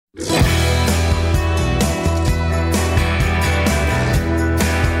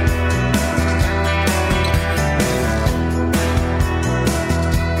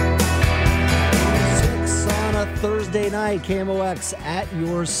KMOX at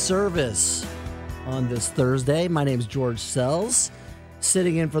your service on this Thursday. My name is George Sells,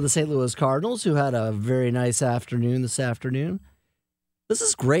 sitting in for the St. Louis Cardinals, who had a very nice afternoon this afternoon. This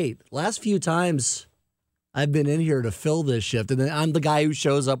is great. Last few times I've been in here to fill this shift, and then I'm the guy who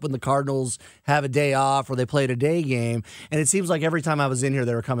shows up when the Cardinals have a day off or they played a day game, and it seems like every time I was in here,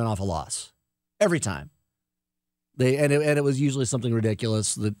 they were coming off a loss. Every time. It was usually something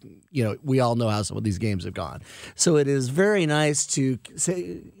ridiculous that, we all know how some of these games have gone. So it is very nice to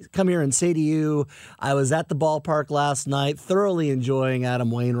come here and say to you, I was at the ballpark last night, thoroughly enjoying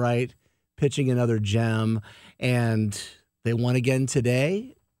Adam Wainwright pitching another gem, and they won again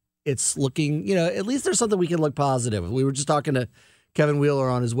today. It's looking, at least there's something we can look positive. We were just talking to Kevin Wheeler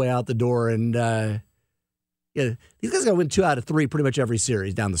on his way out the door, and these guys got to win 2 out of 3 pretty much every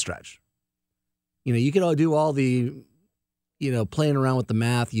series down the stretch. You can all do all the, playing around with the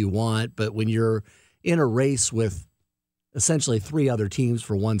math you want, but when you're in a race with essentially 3 other teams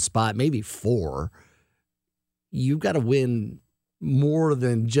for one spot, maybe 4, you've got to win more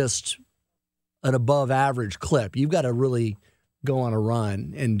than just an above average clip. You've got to really go on a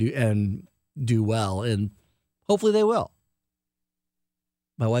run and do well, and hopefully they will.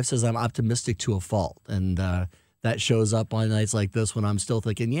 My wife says I'm optimistic to a fault, and that shows up on nights like this when I'm still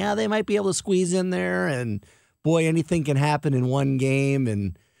thinking, yeah, they might be able to squeeze in there, and boy, anything can happen in one game.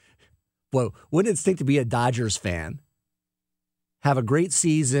 And boy, wouldn't it stink to be a Dodgers fan? Have a great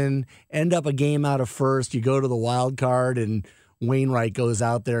season, end up a game out of first, you go to the wild card, and Wainwright goes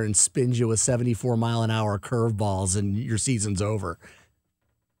out there and spins you with 74-mile-an-hour curveballs, and your season's over.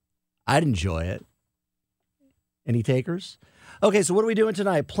 I'd enjoy it. Any takers? Okay, so what are we doing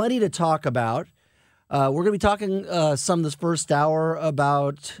tonight? Plenty to talk about. We're going to be talking some this first hour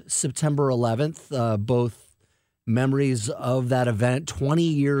about September 11th, both memories of that event 20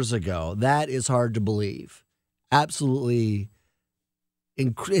 years ago. That is hard to believe. Absolutely.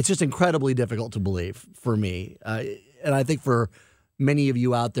 It's just incredibly difficult to believe for me. And I think for many of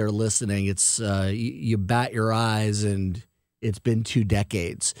you out there listening, it's you bat your eyes, and it's been 2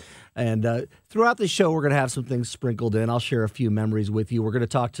 decades. And throughout the show, we're going to have some things sprinkled in. I'll share a few memories with you. We're going to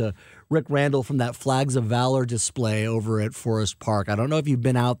talk to Rick Randall from that Flags of Valor display over at Forest Park. I don't know if you've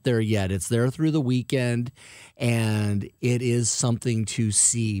been out there yet. It's there through the weekend, and it is something to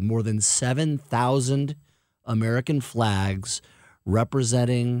see. More than 7,000 American flags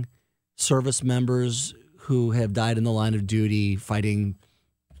representing service members who have died in the line of duty fighting,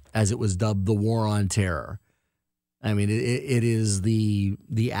 as it was dubbed, the War on Terror. I mean, it is the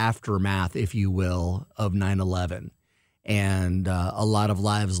aftermath, if you will, of 9/11, and a lot of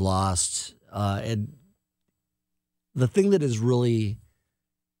lives lost. And the thing that is really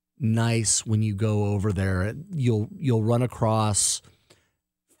nice when you go over there, you'll run across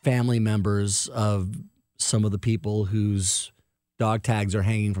family members of some of the people whose dog tags are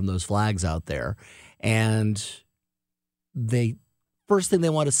hanging from those flags out there, and first thing they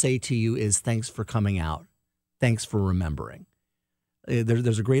want to say to you is thanks for coming out. Thanks for remembering.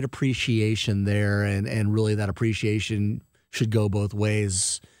 There's a great appreciation there, and really that appreciation should go both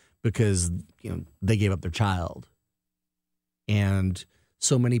ways because they gave up their child, and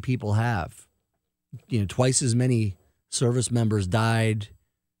so many people have. Twice as many service members died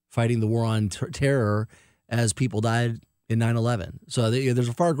fighting the War on Terror as people died in 9/11. So there's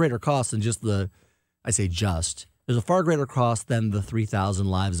a far greater cost than just there's a far greater cost than the 3,000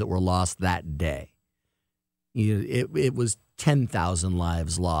 lives that were lost that day. It was 10,000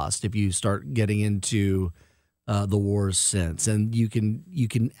 lives lost if you start getting into the wars since, and you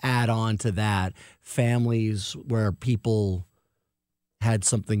can add on to that families where people had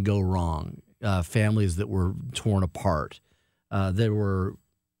something go wrong, families that were torn apart. There were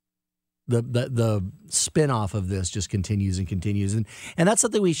the spin-off of this just continues and continues, and that's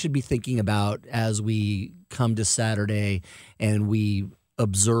something we should be thinking about as we come to Saturday and we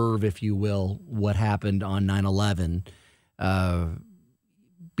observe, if you will, what happened on 9/11,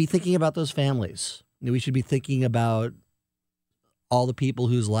 be thinking about those families. We should be thinking about all the people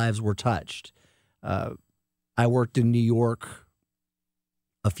whose lives were touched. I worked in New York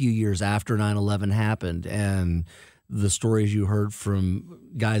a few years after 9/11 happened, and the stories you heard from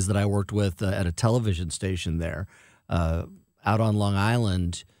guys that I worked with at a television station there, out on Long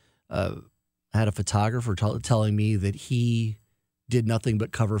Island, I had a photographer telling me that he did nothing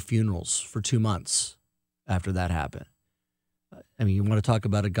but cover funerals for 2 months after that happened. I mean, you want to talk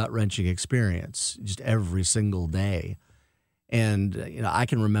about a gut-wrenching experience just every single day. And, I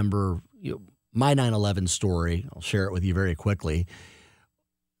can remember my 9/11 story. I'll share it with you very quickly.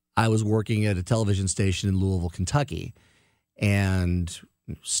 I was working at a television station in Louisville, Kentucky, and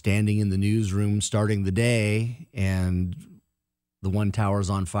standing in the newsroom starting the day, and The one tower's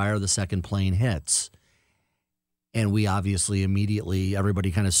on fire, the second plane hits. And we obviously immediately,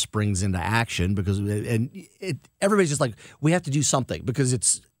 everybody kind of springs into action because everybody's just like, we have to do something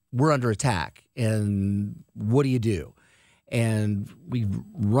because we're under attack. And what do you do? And we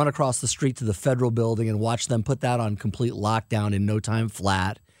run across the street to the federal building and watch them put that on complete lockdown in no time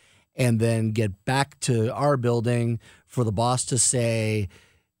flat, and then get back to our building for the boss to say,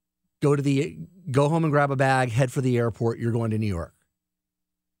 go home and grab a bag, head for the airport, you're going to New York.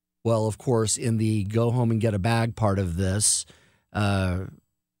 Well, of course, in the go home and get a bag part of this,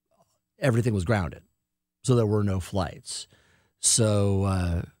 everything was grounded. So there were no flights.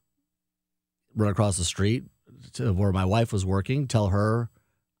 So run across the street to where my wife was working, tell her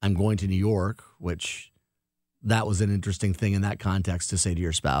I'm going to New York, which that was an interesting thing in that context to say to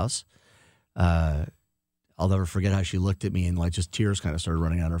your spouse. I'll never forget how she looked at me and like just tears kind of started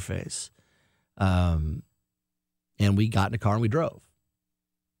running down her face. And we got in a car and we drove.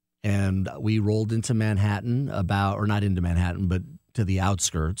 And we rolled into Manhattan not into Manhattan, but to the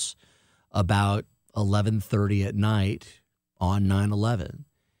outskirts about 11:30 at night on 9/11.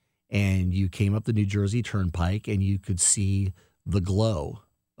 And you came up the New Jersey Turnpike and you could see the glow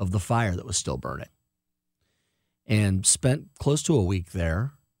of the fire that was still burning. And spent close to a week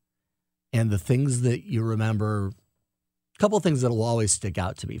there. And the things that you remember, a couple of things that will always stick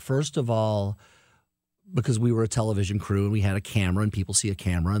out to me. First of all, because we were a television crew and we had a camera and people see a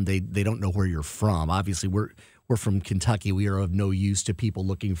camera and they don't know where you're from. Obviously, we're from Kentucky. We are of no use to people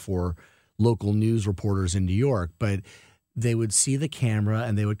looking for local news reporters in New York. But they would see the camera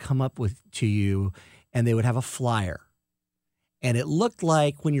and they would come up to you and they would have a flyer. And it looked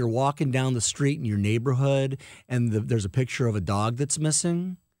like when you're walking down the street in your neighborhood and there's a picture of a dog that's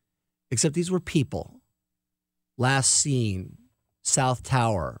missing, except these were people. Last seen, South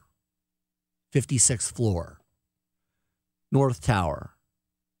Tower, 56th floor. North Tower,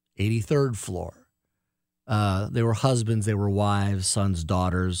 83rd floor. They were husbands, they were wives, sons,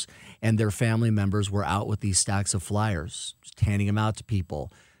 daughters, and their family members were out with these stacks of flyers, just handing them out to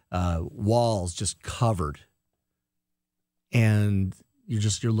people. Walls just covered. And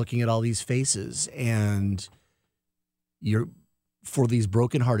you're looking at all these faces, and for these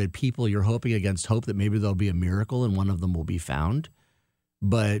brokenhearted people, you're hoping against hope that maybe there'll be a miracle and one of them will be found.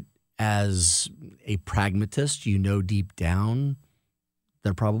 But as a pragmatist, you know deep down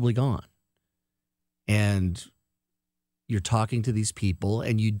they're probably gone. And you're talking to these people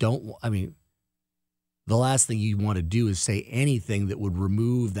and the last thing you want to do is say anything that would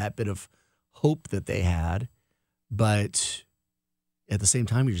remove that bit of hope that they had. But at the same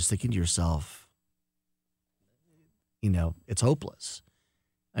time, you're just thinking to yourself, it's hopeless.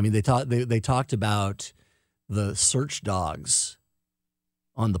 I mean, they talked about the search dogs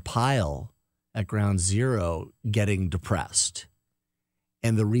on the pile at Ground Zero getting depressed.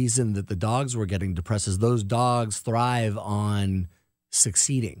 And the reason that the dogs were getting depressed is those dogs thrive on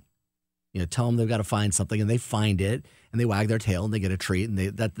succeeding. Tell them they've got to find something and they find it and they wag their tail and they get a treat and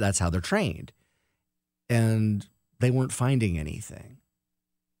that's how they're trained. And they weren't finding anything.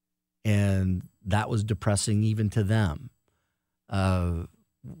 And that was depressing even to them,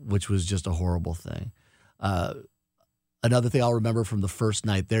 which was just a horrible thing. Another thing I'll remember from the first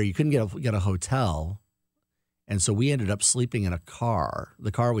night there, you couldn't get a hotel. And so we ended up sleeping in the car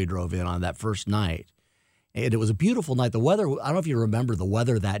we drove in on that first night. And it was a beautiful night. The weather, I don't know if you remember the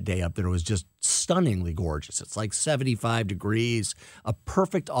weather that day up there was just stunningly gorgeous. It's like 75 degrees, a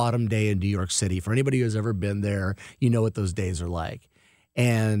perfect autumn day in New York City. For anybody who's ever been there, you know what those days are like.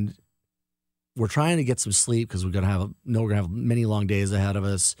 And we're trying to get some sleep because we're going to have many long days ahead of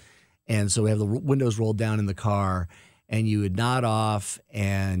us. And so we have the windows rolled down in the car. And you would nod off,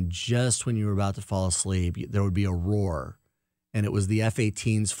 and just when you were about to fall asleep, there would be a roar. And it was the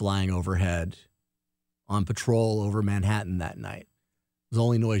F-18s flying overhead on patrol over Manhattan that night. It was the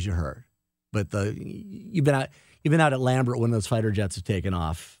only noise you heard. But you've been out at Lambert when those fighter jets have taken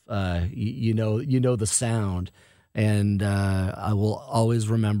off. You know the sound. And I will always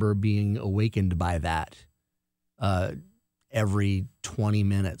remember being awakened by that every 20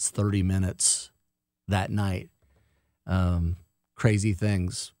 minutes, 30 minutes that night. Crazy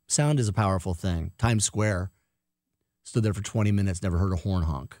things. Sound is a powerful thing. Times Square, stood there for 20 minutes, never heard a horn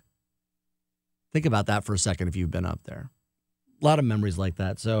honk. Think about that for a second if you've been up there. A lot of memories like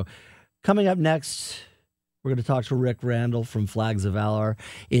that. So coming up next, we're going to talk to Rick Randall from Flags of Valor.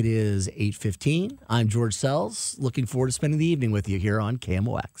 It is 8:15. I'm George Sells. Looking forward to spending the evening with you here on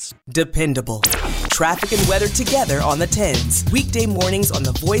KMOX. Dependable. Traffic and weather together on the 10s. Weekday mornings on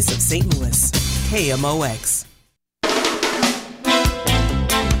the voice of St. Louis. KMOX.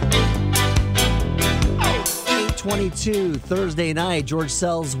 6:22 Thursday night. George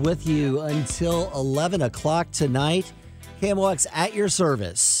Sells with you until 11 o'clock tonight. KMOX at your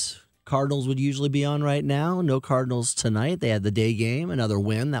service. Cardinals would usually be on right now. No Cardinals tonight. They had the day game, another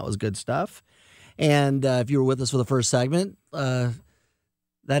win. That was good stuff. And if you were with us for the first segment, that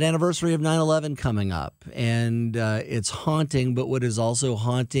anniversary of 9/11 coming up. And it's haunting, but what is also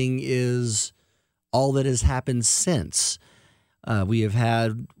haunting is all that has happened since. We have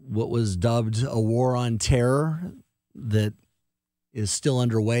had what was dubbed a war on terror that is still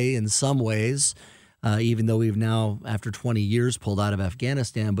underway in some ways, even though we've now, after 20 years, pulled out of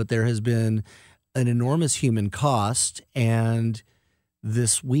Afghanistan. But there has been an enormous human cost. And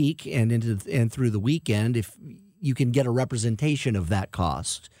this week and through the weekend, if you can get a representation of that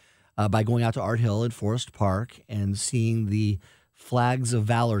cost by going out to Art Hill in Forest Park and seeing the Flags of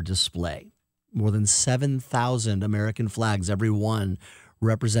Valor display. More than 7,000 American flags, every one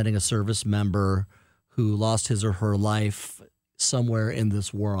representing a service member who lost his or her life somewhere in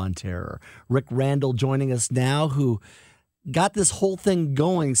this war on terror. Rick Randall joining us now, who got this whole thing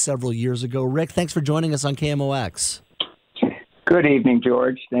going several years ago. Rick, thanks for joining us on KMOX. Good evening,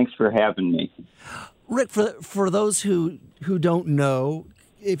 George. Thanks for having me. Rick, for those who don't know,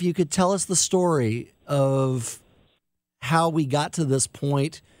 if you could tell us the story of how we got to this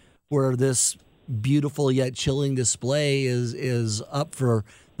point where this beautiful yet chilling display is up for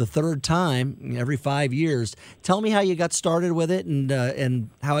the third time every 5 years. Tell me how you got started with it and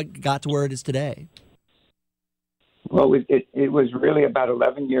how it got to where it is today. Well, it was really about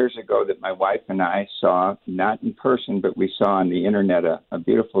 11 years ago that my wife and I saw, not in person, but we saw on the internet a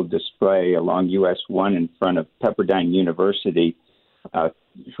beautiful display along US 1 in front of Pepperdine University,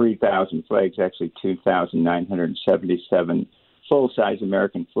 3,000 flags, actually 2,977 full-size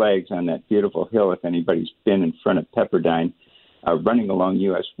American flags on that beautiful hill, if anybody's been in front of Pepperdine, running along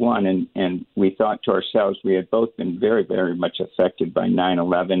US 1. And we thought to ourselves, we had both been very, very much affected by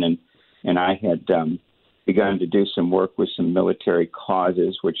 9/11, and I had begun to do some work with some military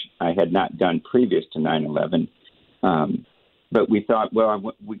causes, which I had not done previous to 9/11. But we thought,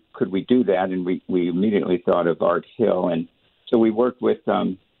 well, could we do that? And we immediately thought of Art Hill. And so we worked with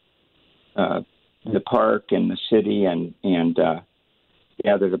the park and the city and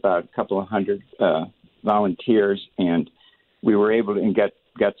gathered about a couple of hundred volunteers, and we were able to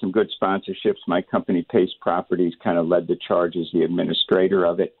got some good sponsorships. My company, Pace Properties, kind of led the charge as the administrator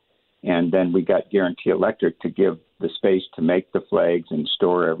of it, and then we got Guarantee Electric to give the space to make the flags and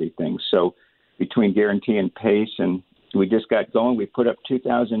store everything. So between Guarantee and Pace, and we just got going. We put up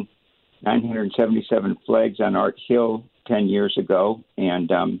 2,977 flags on Art Hill 10 years ago,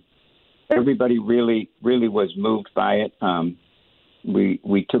 and everybody really, really was moved by it.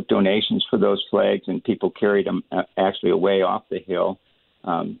 We took donations for those flags, and people carried them actually away off the hill.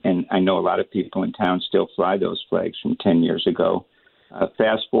 And I know a lot of people in town still fly those flags from 10 years ago.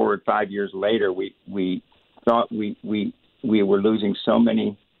 Fast forward 5 years later, we thought we were losing so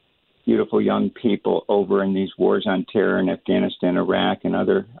many beautiful young people over in these wars on terror in Afghanistan, Iraq, and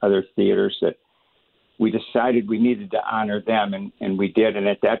other theaters that we decided we needed to honor them, and we did. And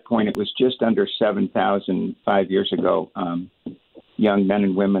at that point, it was just under 7,000 5 years ago, young men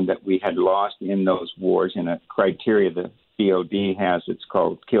and women that we had lost in those wars in a criteria the DOD has. It's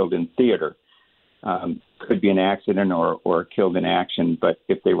called killed in theater. Could be an accident or killed in action, but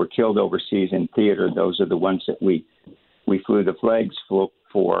if they were killed overseas in theater, those are the ones that we flew the flags for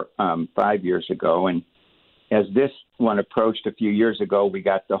 5 years ago. And as this one approached a few years ago, we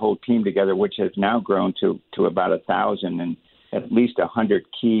got the whole team together, which has now grown to about 1,000 and at least 100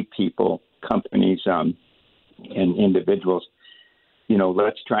 key people, companies, and individuals. You know,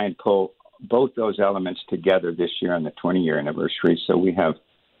 let's try and pull both those elements together this year on the 20-year anniversary. So we have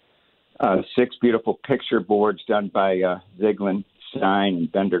 6 beautiful picture boards done by Zieglin, Stein,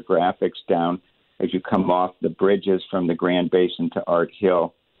 and Bender Graphics down as you come off the bridges from the Grand Basin to Art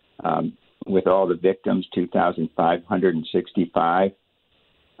Hill. With all the victims, 2,565.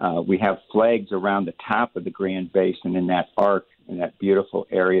 We have flags around the top of the Grand Basin in that arc, in that beautiful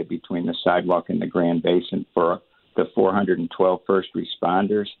area between the sidewalk and the Grand Basin for the 412 first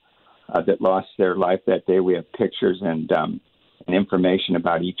responders that lost their life that day. We have pictures and information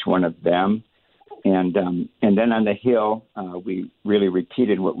about each one of them. And then on the Hill, we really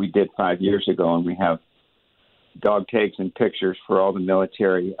repeated what we did 5 years ago, and we have dog tags and pictures for all the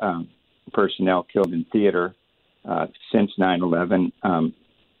military personnel killed in theater since 9/11.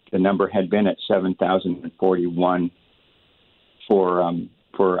 The number had been at 7,041 for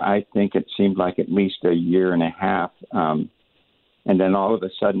I think it seemed like at least a year and a half. And then all of a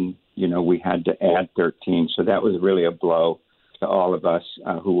sudden, you know, we had to add 13. So that was really a blow to all of us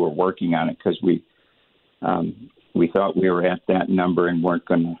who were working on it, because we we thought we were at that number and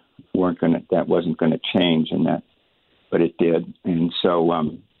that wasn't going to change, but it did. And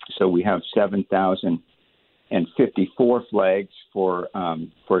so we have 7,054 flags for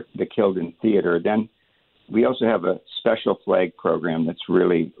the Killed in Theater. Then we also have a special flag program that's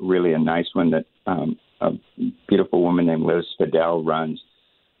really, really a nice one that a beautiful woman named Liz Fidel runs.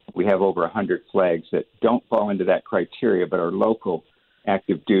 We have over 100 flags that don't fall into that criteria, but are local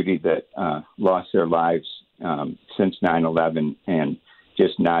active duty that lost their lives since 9/11 and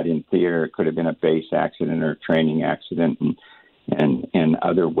just not in theater. It could have been a base accident or a training accident and in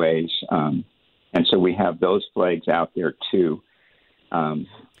other ways. And so we have those flags out there too. And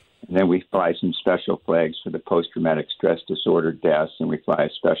then we fly some special flags for the post-traumatic stress disorder deaths, and we fly a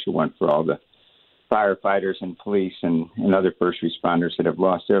special one for all the firefighters and police and other first responders that have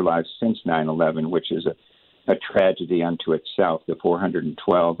lost their lives since 9/11, which is a tragedy unto itself. The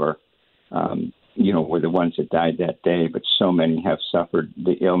 412 are, were the ones that died that day, but so many have suffered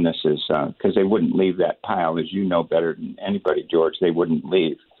the illnesses because they wouldn't leave that pile. As you know better than anybody, George, they wouldn't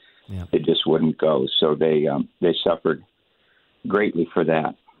leave. Yeah. They just wouldn't go. So they suffered greatly for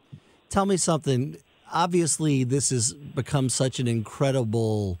that. Tell me something. Obviously, this has become such an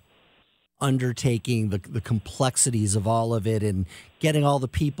incredible undertaking, the complexities of all of it and getting all the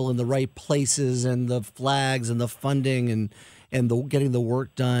people in the right places and the flags and the funding and getting the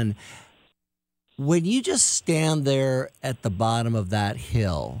work done. When you just stand there at the bottom of that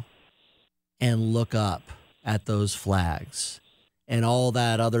hill and look up at those flags and all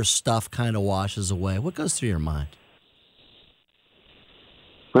that other stuff kind of washes away, what goes through your mind?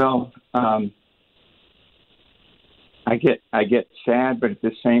 Well, I get sad, but at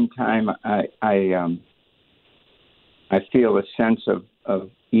the same time, I feel a sense of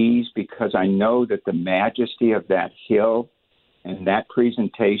ease because I know that the majesty of that hill and that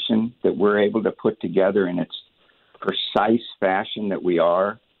presentation that we're able to put together in its precise fashion that we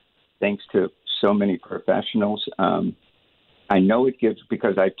are, thanks to so many professionals. I know it gives,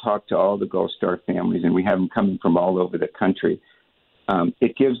 because I talk to all the Gold Star families, and we have them coming from all over the country.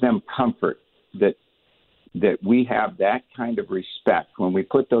 It gives them comfort that we have that kind of respect. When we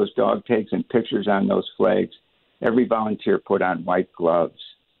put those dog tags and pictures on those flags, every volunteer put on white gloves,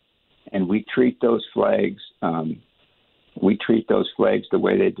 and we treat those flags. We treat those flags the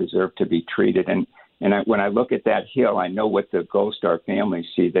way they deserve to be treated. And when I look at that hill, I know what the Gold Star families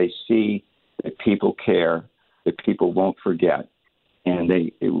see. They see that people care, that people won't forget, and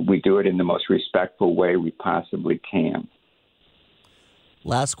we do it in the most respectful way we possibly can.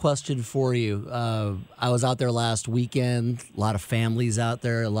 Last question for you. I was out there last weekend, a lot of families out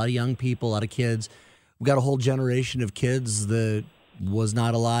there, a lot of young people, a lot of kids. We've got a whole generation of kids that was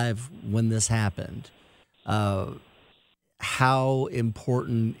not alive when this happened. How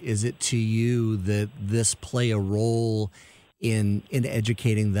important is it to you that this play a role in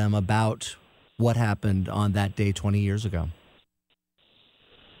educating them about what happened on that day 20 years ago?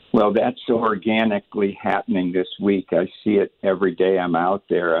 Well, that's organically happening this week. I see it every day I'm out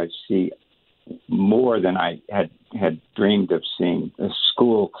there. I see more than I had dreamed of seeing. The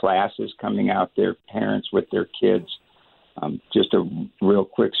school classes coming out there, parents with their kids. Just a real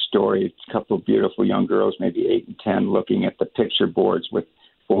quick story. A couple of beautiful young girls, maybe 8 and 10, looking at the picture boards with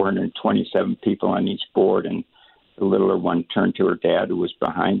 427 people on each board. And the littler one turned to her dad, who was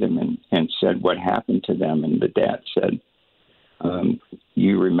behind him, and said, "What happened to them?" And the dad said,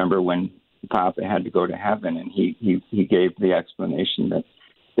 "You remember when Papa had to go to heaven?" And he gave the explanation that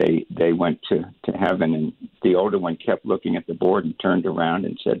they went to heaven. And the older one kept looking at the board and turned around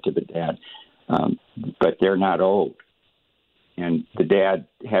and said to the dad, "But they're not old." And the dad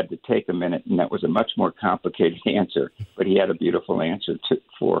had to take a minute, and that was a much more complicated answer, but he had a beautiful answer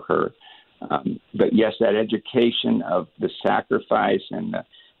for her. But yes, that education of the sacrifice and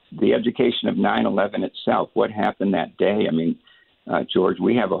the education of 9/11 itself, what happened that day. I mean, George,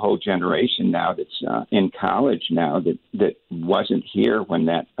 we have a whole generation now that's in college now that wasn't here when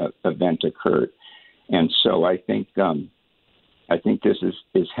that event occurred. And so I think this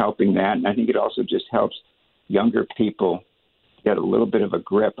is helping that. And I think it also just helps younger people get a little bit of a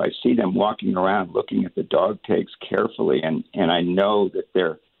grip. I see them walking around looking at the dog tags carefully, and I know that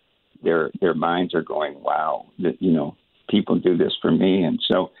their minds are going, wow, that, people do this for me. And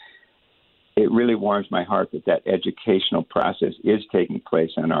so it really warms my heart that educational process is taking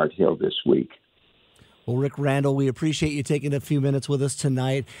place on Art Hill this week. Well, Rick Randall, we appreciate you taking a few minutes with us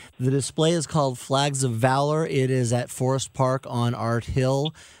tonight. The display is called Flags of Valor. It is at Forest Park on Art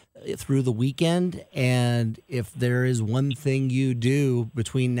Hill through the weekend. And if there is one thing you do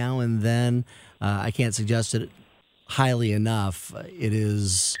between now and then, I can't suggest it highly enough. It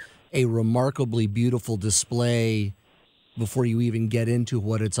is a remarkably beautiful display before you even get into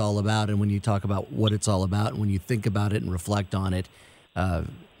what it's all about. And when you talk about what it's all about, and when you think about it and reflect on it,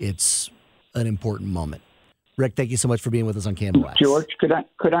 it's an important moment. Rick, thank you so much for being with us on KMOX. George,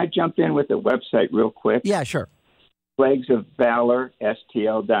 could I jump in with the website real quick? Yeah, sure. Flags of Valor,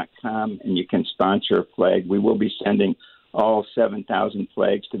 STL.com, and you can sponsor a flag. We will be sending all 7,000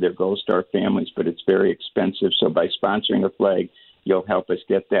 flags to their Gold Star families, but it's very expensive. So by sponsoring a flag, you'll help us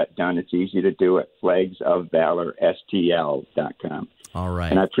get that done. It's easy to do at Flags of Valor, STL.com. All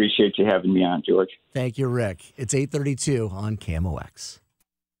right. And I appreciate you having me on, George. Thank you, Rick. It's 8:32 on KMOX.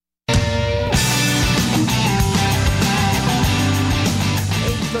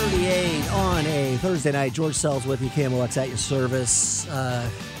 8:38 on a Thursday night. George Sells with you, KMOX at your service. A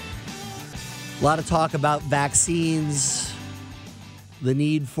lot of talk about vaccines, the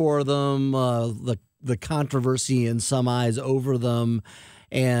need for them, the controversy in some eyes over them.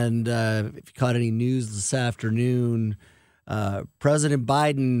 And if you caught any news this afternoon, President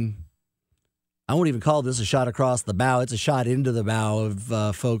Biden, I won't even call this a shot across the bow. It's a shot into the bow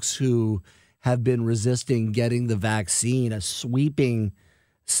of folks who have been resisting getting the vaccine, a sweeping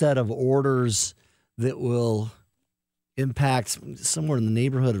set of orders that will impact somewhere in the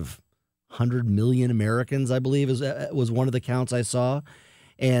neighborhood of 100 million Americans, I believe, was one of the counts I saw.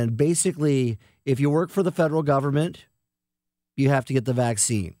 And basically, if you work for the federal government, you have to get the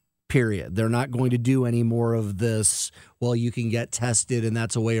vaccine, period. They're not going to do any more of this, well, you can get tested and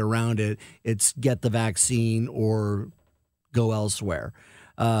that's a way around it. It's get the vaccine or go elsewhere.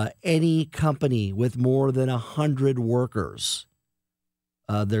 Any company with more than 100 workers,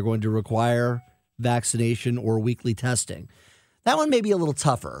 they're going to require vaccination or weekly testing. That one may be a little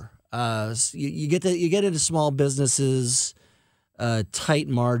tougher. You get into small businesses, tight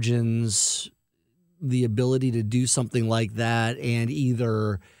margins, the ability to do something like that and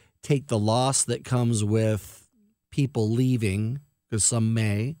either take the loss that comes with people leaving, because some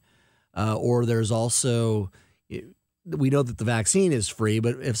may, or there's also, we know that the vaccine is free,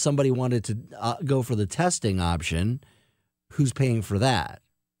 but if somebody wanted to go for the testing option, who's paying for that?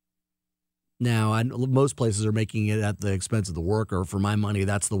 Now, most places are making it at the expense of the worker. For my money,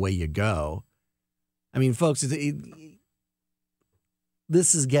 that's the way you go. I mean, folks,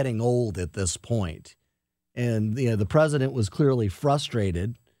 this is getting old at this point. And the president was clearly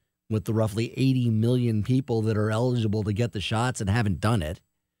frustrated with the roughly 80 million people that are eligible to get the shots and haven't done it.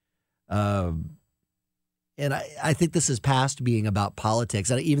 And I think this is past being about politics.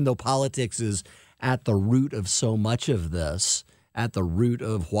 And even though politics is at the root of so much of this, at the root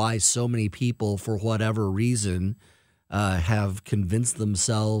of why so many people, for whatever reason, have convinced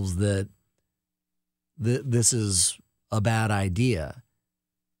themselves that this is a bad idea.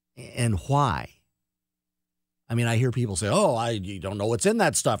 And why? I mean, I hear people say, you don't know what's in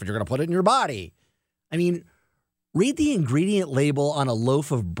that stuff and you're going to put it in your body. I mean, read the ingredient label on a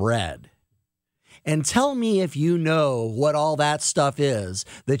loaf of bread and tell me if you know what all that stuff is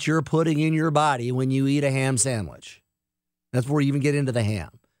that you're putting in your body when you eat a ham sandwich. That's where you even get into the ham.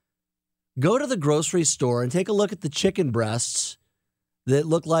 Go to the grocery store and take a look at the chicken breasts that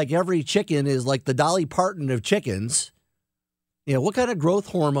look like every chicken is like the Dolly Parton of chickens. What kind of growth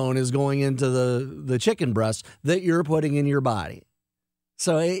hormone is going into the chicken breast that you're putting in your body?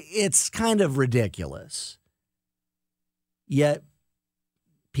 So it's kind of ridiculous. Yet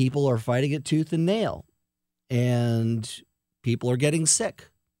people are fighting it tooth and nail, and people are getting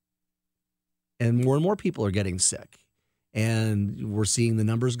sick. And more people are getting sick. And we're seeing the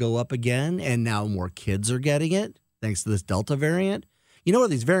numbers go up again, and now more kids are getting it thanks to this Delta variant. You know where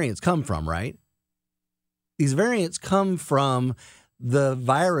these variants come from, right? These variants come from the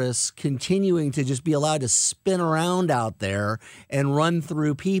virus continuing to just be allowed to spin around out there and run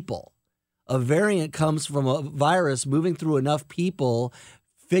through people. A variant comes from a virus moving through enough people,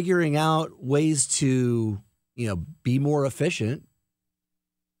 figuring out ways to, be more efficient,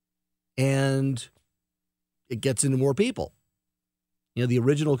 and it gets into more people. The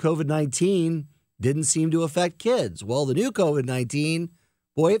original COVID-19 didn't seem to affect kids. Well, the new COVID-19,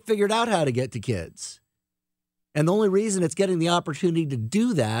 boy, it figured out how to get to kids. And the only reason it's getting the opportunity to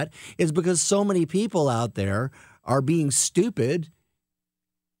do that is because so many people out there are being stupid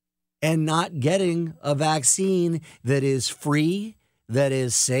and not getting a vaccine that is free, that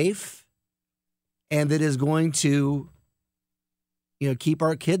is safe, and that is going to, keep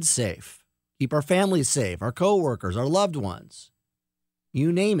our kids safe, keep our families safe, our coworkers, our loved ones,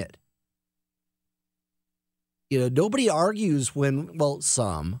 you name it. Nobody argues when,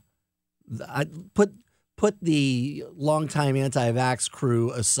 some, I put the longtime anti-vax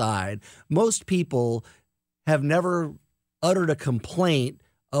crew aside. Most people have never uttered a complaint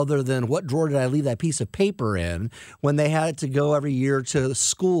other than what drawer did I leave that piece of paper in, when they had to go every year to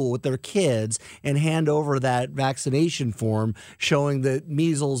school with their kids and hand over that vaccination form showing that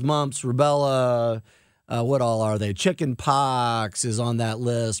measles, mumps, rubella, what all are they? Chicken pox is on that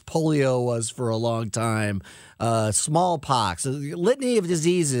list. Polio was for a long time. Smallpox, a litany of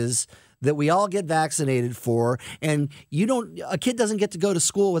diseases that we all get vaccinated for. And a kid doesn't get to go to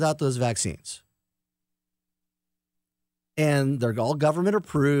school without those vaccines. And they're all government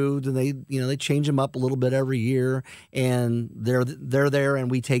approved, and they change them up a little bit every year, and they're there,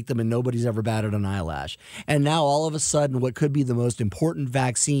 and we take them, and nobody's ever batted an eyelash. And now all of a sudden, what could be the most important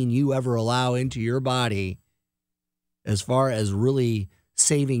vaccine you ever allow into your body, as far as really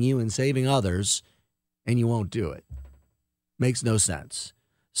saving you and saving others, and you won't do it. Makes no sense.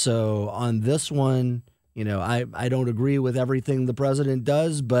 So on this one, I don't agree with everything the president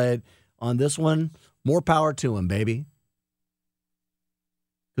does, but on this one, more power to him, baby.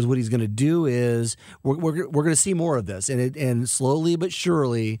 Because what he's going to do is we're going to see more of this. And slowly but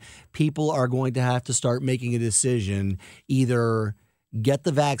surely, people are going to have to start making a decision, either get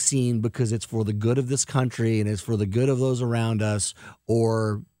the vaccine because it's for the good of this country and it's for the good of those around us,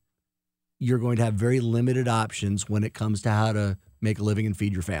 or you're going to have very limited options when it comes to how to make a living and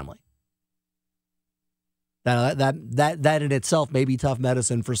feed your family. That in itself may be tough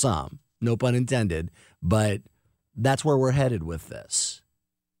medicine for some, no pun intended, but that's where we're headed with this.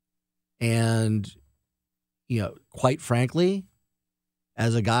 And, quite frankly,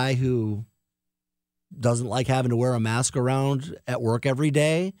 as a guy who doesn't like having to wear a mask around at work every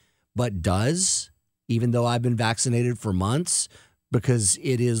day, but does, even though I've been vaccinated for months, because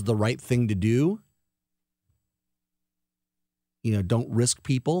it is the right thing to do, don't risk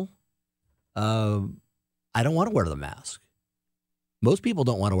people. I don't want to wear the mask. Most people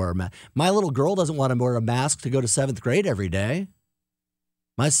don't want to wear a mask. My little girl doesn't want to wear a mask to go to 7th grade every day.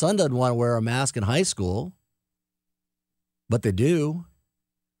 My son doesn't want to wear a mask in high school, but they do.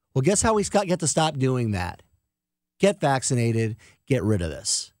 Well, guess how we get to stop doing that? Get vaccinated, get rid of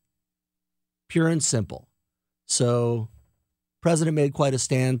this. Pure and simple. So, President made quite a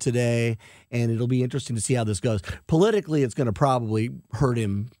stand today, and it'll be interesting to see how this goes. Politically, it's going to probably hurt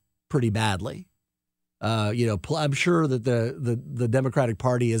him pretty badly. I'm sure that the Democratic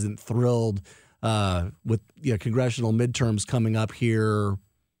Party isn't thrilled with congressional midterms coming up here,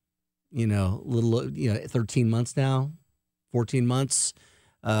 13 months now, 14 months.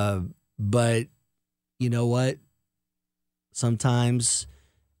 But you know what? Sometimes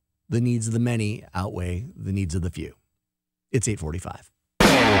the needs of the many outweigh the needs of the few. It's 8:45.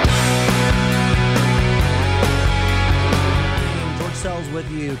 George Sells with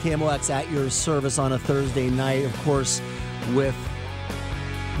you, KMOX at your service on a Thursday night. Of course, with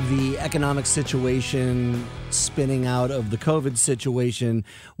the economic situation spinning out of the COVID situation,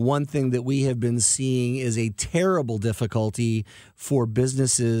 one thing that we have been seeing is a terrible difficulty for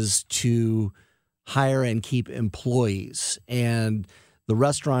businesses to hire and keep employees. And the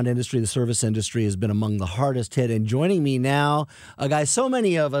restaurant industry, the service industry has been among the hardest hit. And joining me now, a guy so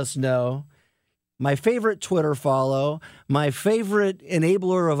many of us know, my favorite Twitter follow, my favorite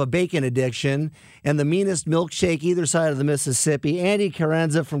enabler of a bacon addiction, and the meanest milkshake either side of the Mississippi, Andy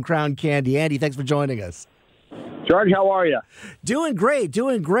Carenza from Crown Candy. Andy, thanks for joining us. George, how are you? Doing great.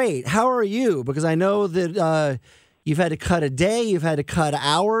 How are you? Because I know that you've had to cut a day, you've had to cut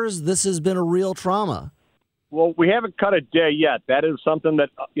hours. This has been a real trauma. Well, we haven't cut a day yet. That is something that,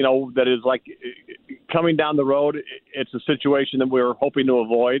 that is like coming down the road. It's a situation that we're hoping to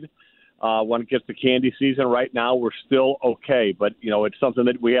avoid. When it gets to candy season, right now we're still okay, but it's something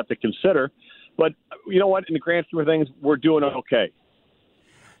that we have to consider. But you know what? In the grand scheme of things, we're doing okay.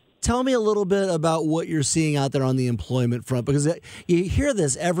 Tell me a little bit about what you're seeing out there on the employment front, because you hear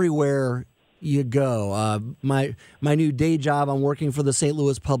this everywhere you go. My new day job, I'm working for the St.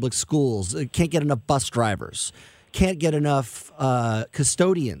 Louis Public Schools. Can't get enough bus drivers. Can't get enough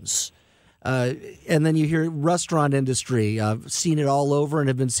custodians. And then you hear restaurant industry. I've seen it all over and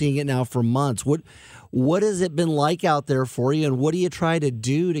have been seeing it now for months. What has it been like out there for you, and what do you try to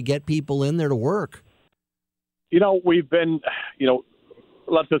do to get people in there to work? We've been,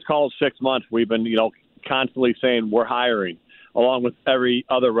 let's just call it 6 months. We've been, constantly saying we're hiring, along with every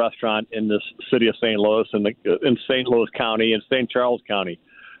other restaurant in this city of St. Louis and in St. Louis County and St. Charles County.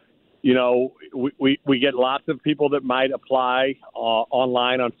 We get lots of people that might apply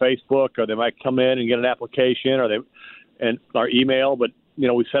online on Facebook, or they might come in and get an application, and our email, but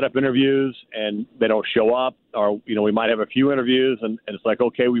we set up interviews and they don't show up, or we might have a few interviews and it's like,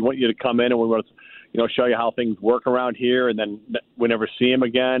 okay, we want you to come in and we want to show you how things work around here, and then we never see them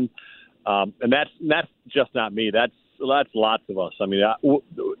again. And that's just not me. That's lots of us. I mean,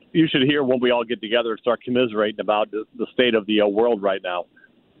 you should hear when we all get together and start commiserating about the state of the world right now.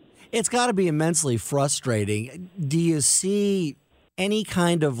 It's got to be immensely frustrating. Do you see any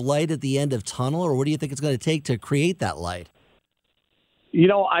kind of light at the end of tunnel, or what do you think it's going to take to create that light?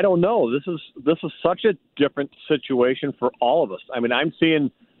 I don't know. This is such a different situation for all of us. I mean, I'm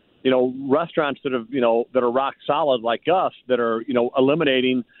seeing, restaurants that are rock solid like us that are,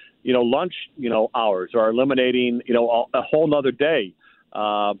 eliminating, lunch, hours, or eliminating, a whole nother day.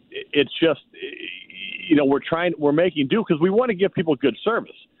 It's just, we're making do because we want to give people good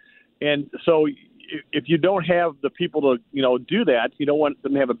service. And so if you don't have the people to, do that, you don't want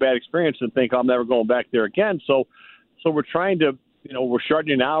them to have a bad experience and think, I'm never going back there again. So we're trying to, we're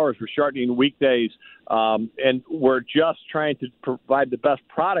shortening hours, we're shortening weekdays, and we're just trying to provide the best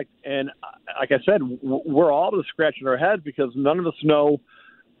product. And like I said, we're all just scratching our heads because none of us know,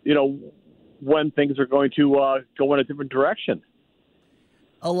 when things are going to go in a different direction.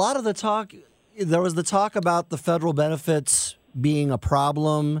 A lot of the talk, there was the talk about the federal benefits being a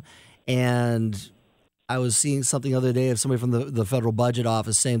problem. And I was seeing something the other day of somebody from the federal budget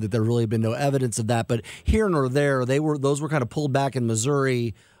office saying that there really been no evidence of that. But here nor there, those were kind of pulled back in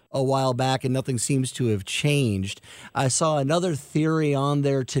Missouri a while back, and nothing seems to have changed. I saw another theory on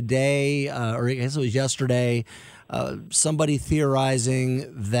there today, or I guess it was yesterday, somebody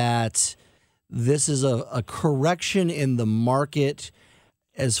theorizing that this is a correction in the market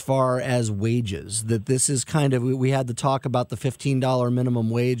as far as wages, that this is kind of, we had the talk about the $15 minimum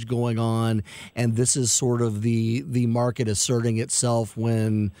wage going on, and this is sort of the market asserting itself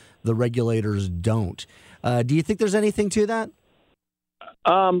when the regulators don't. Do you think there's anything to that?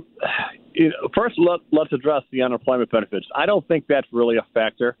 First, let's address the unemployment benefits. I don't think that's really a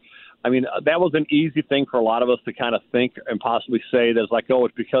factor. I mean, that was an easy thing for a lot of us to kind of think and possibly say that's like, oh,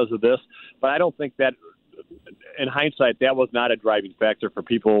 it's because of this. But I don't think that, in hindsight, that was not a driving factor for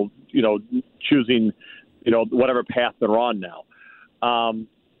people, choosing, whatever path they're on now.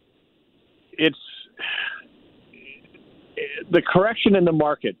 It's the correction in the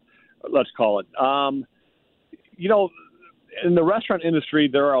market, let's call it. In the restaurant industry,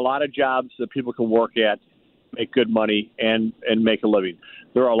 there are a lot of jobs that people can work at, make good money, and make a living.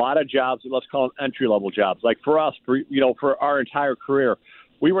 There are a lot of jobs, let's call them entry-level jobs. Like for us, for our entire career,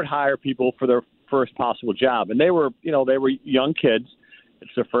 we would hire people for their first possible job. And they were young kids.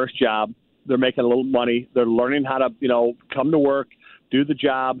 It's their first job. They're making a little money. They're learning how to, come to work, do the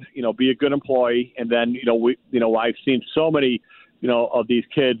job, be a good employee. And then, I've seen so many, of these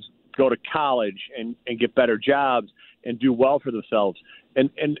kids go to college and get better jobs and do well for themselves. And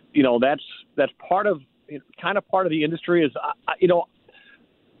that's part of, kind of part of the industry is,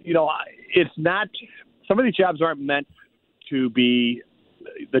 it's not, some of these jobs aren't meant to be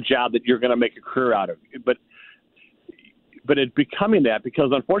the job that you're going to make a career out of, but it's becoming that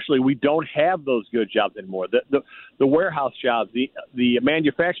because unfortunately we don't have those good jobs anymore. The warehouse jobs, the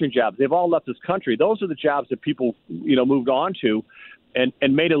manufacturing jobs, they've all left this country. Those are the jobs that people, moved on to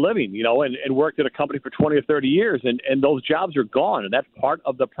and made a living, and worked at a company for 20 or 30 years. And those jobs are gone. And that's part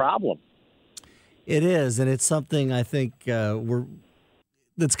of the problem. It is. And it's something I think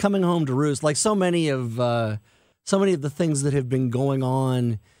that's coming home to roost. Like so many of the things that have been going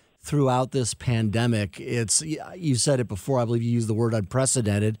on throughout this pandemic, you said it before, I believe you used the word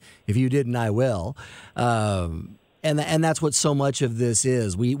unprecedented. If you didn't, I will. And that's what so much of this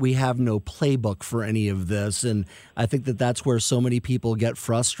is. We have no playbook for any of this, and I think that's where so many people get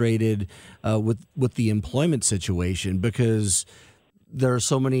frustrated with the employment situation because there are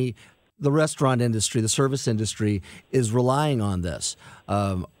so many. The restaurant industry, the service industry is relying on this.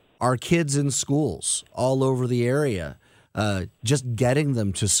 Our kids in schools all over the area, just getting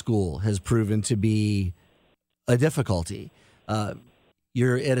them to school has proven to be a difficulty.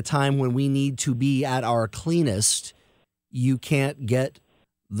 You're at a time when we need to be at our cleanest. You can't get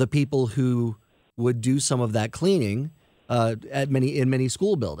the people who would do some of that cleaning in many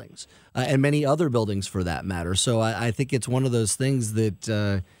school buildings and many other buildings for that matter. So I think it's one of those things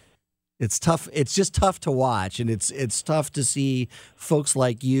that it's tough. It's just tough to watch, and it's tough to see folks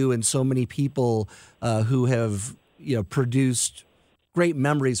like you and so many people who have produced great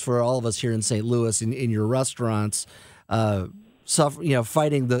memories for all of us here in St. Louis in your restaurants.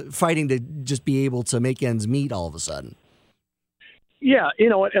 Fighting to just be able to make ends meet all of a sudden. Yeah,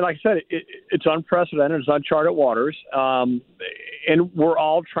 and like I said, it's unprecedented, it's uncharted waters, and we're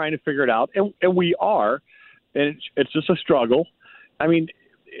all trying to figure it out, and we are, and it's just a struggle. I mean,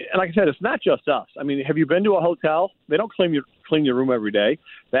 and like I said, it's not just us. I mean, have you been to a hotel? They don't clean clean your room every day.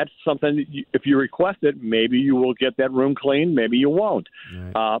 That's something that if you request it, maybe you will get that room cleaned, maybe you won't.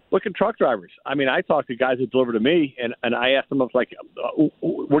 Right. Look at truck drivers. I mean, I talk to guys that deliver to me, and I ask them, I was like,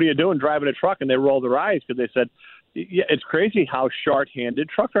 what are you doing driving a truck? And they roll their eyes because they said, yeah, it's crazy how short-handed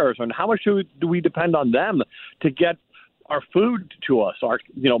truck drivers are, and how much do we depend on them to get our food to us,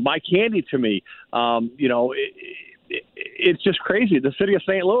 my candy to me. It's just crazy. The city of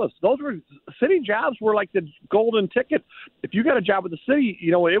St. Louis, city jobs were like the golden ticket. If you got a job with the city,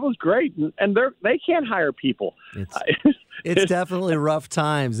 it was great, and they can't hire people. It's definitely rough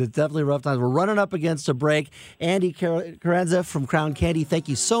times. We're running up against a break. Andy Carranza from Crown Candy, thank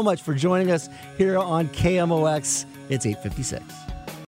you so much for joining us here on KMOX. It's 8:56.